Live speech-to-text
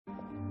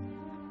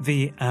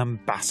the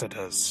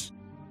ambassadors.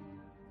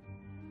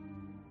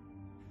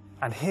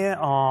 And here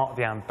are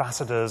the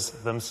ambassadors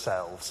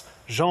themselves,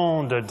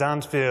 Jean de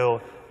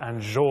Dinteville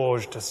and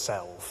Georges de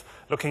Selve,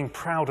 looking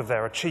proud of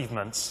their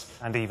achievements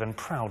and even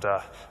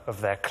prouder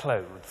of their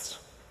clothes.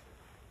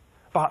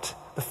 But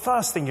the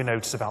first thing you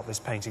notice about this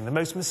painting, the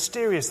most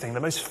mysterious thing, the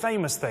most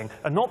famous thing,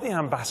 are not the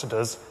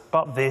ambassadors,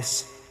 but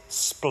this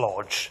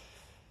splotch.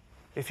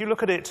 If you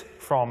look at it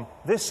from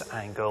this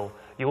angle,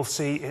 you'll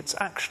see it's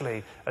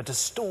actually a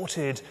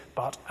distorted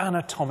but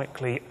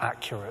anatomically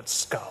accurate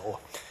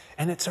skull.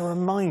 And it's a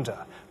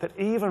reminder that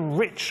even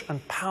rich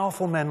and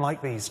powerful men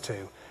like these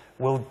two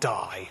will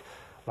die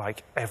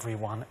like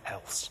everyone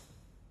else.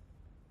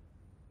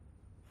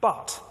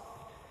 But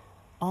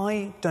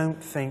I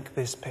don't think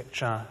this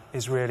picture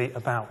is really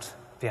about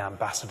the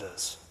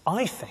ambassadors.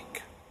 I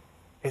think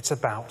it's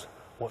about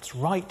what's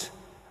right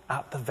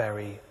at the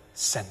very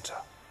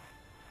centre.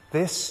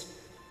 This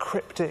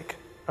cryptic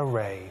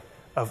array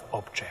of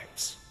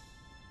objects.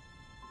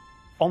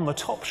 On the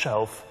top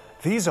shelf,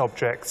 these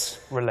objects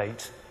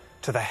relate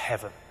to the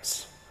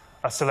heavens.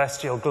 A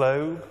celestial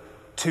globe,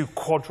 2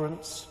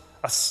 quadrants,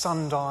 a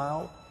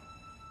sundial.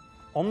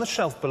 On the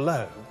shelf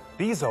below,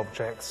 these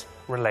objects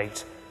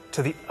relate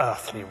to the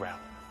earthly realm.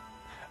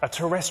 A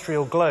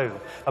terrestrial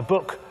globe, a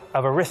book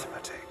of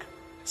arithmetic,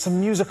 some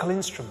musical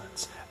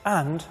instruments,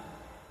 and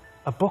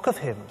a book of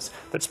hymns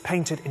that's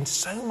painted in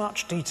so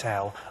much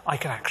detail I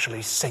can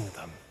actually sing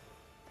them.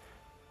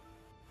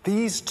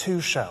 These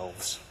 2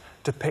 shelves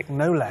depict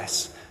no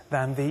less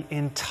than the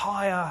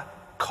entire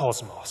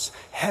cosmos,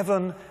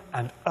 heaven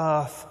and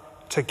earth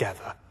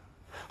together.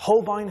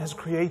 Holbein has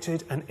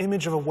created an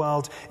image of a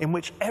world in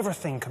which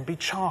everything can be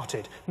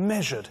charted,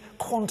 measured,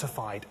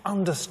 quantified,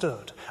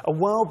 understood. A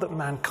world that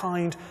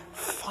mankind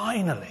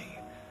finally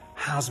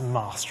has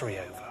mastery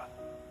over.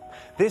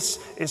 This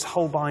is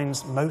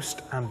Holbein's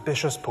most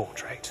ambitious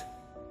portrait.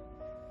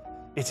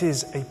 It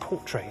is a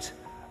portrait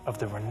of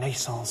the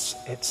Renaissance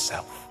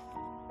itself.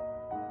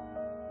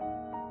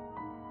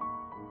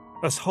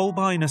 As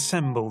Holbein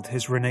assembled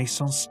his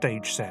Renaissance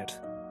stage set,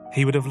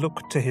 he would have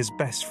looked to his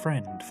best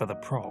friend for the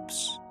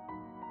props.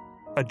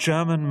 A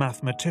German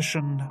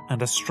mathematician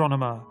and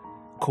astronomer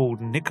called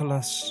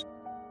Nicholas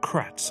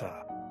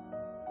Kratzer.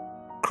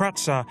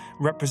 Kratzer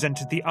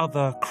represented the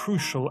other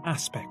crucial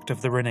aspect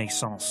of the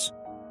Renaissance,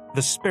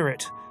 the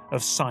spirit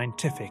of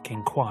scientific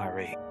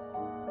inquiry.